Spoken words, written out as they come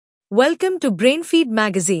Welcome to Brainfeed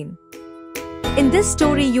magazine. In this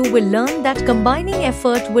story you will learn that combining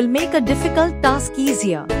effort will make a difficult task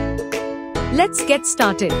easier. Let's get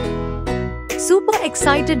started. Super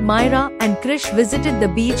excited Myra and Krish visited the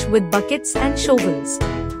beach with buckets and shovels.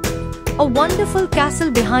 A wonderful castle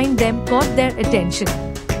behind them caught their attention.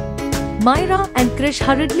 Myra and Krish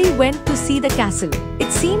hurriedly went to see the castle. It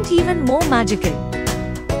seemed even more magical.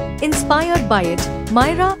 Inspired by it,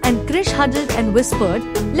 Myra and Krish huddled and whispered,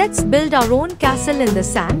 "Let's build our own castle in the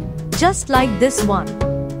sand, just like this one."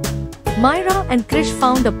 Myra and Krish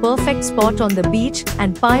found a perfect spot on the beach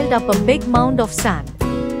and piled up a big mound of sand.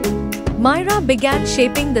 Myra began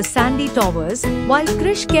shaping the sandy towers, while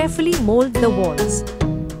Krish carefully molded the walls.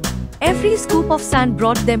 Every scoop of sand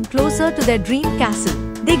brought them closer to their dream castle.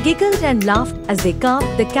 They giggled and laughed as they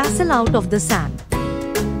carved the castle out of the sand.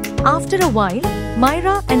 After a while,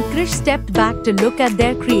 Myra and Krish stepped back to look at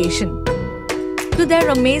their creation. To their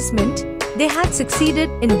amazement, they had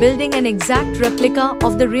succeeded in building an exact replica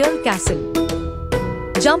of the real castle.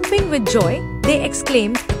 Jumping with joy, they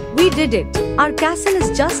exclaimed, "We did it! Our castle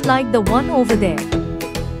is just like the one over there."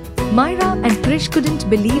 Myra and Krish couldn't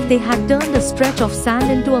believe they had turned a stretch of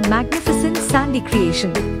sand into a magnificent sandy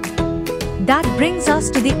creation. That brings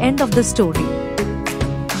us to the end of the story.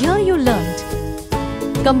 Here you learned: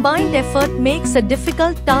 combined effort makes a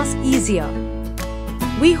difficult task easier.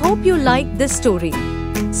 We hope you liked this story.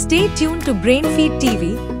 Stay tuned to Brainfeed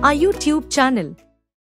TV, our YouTube channel.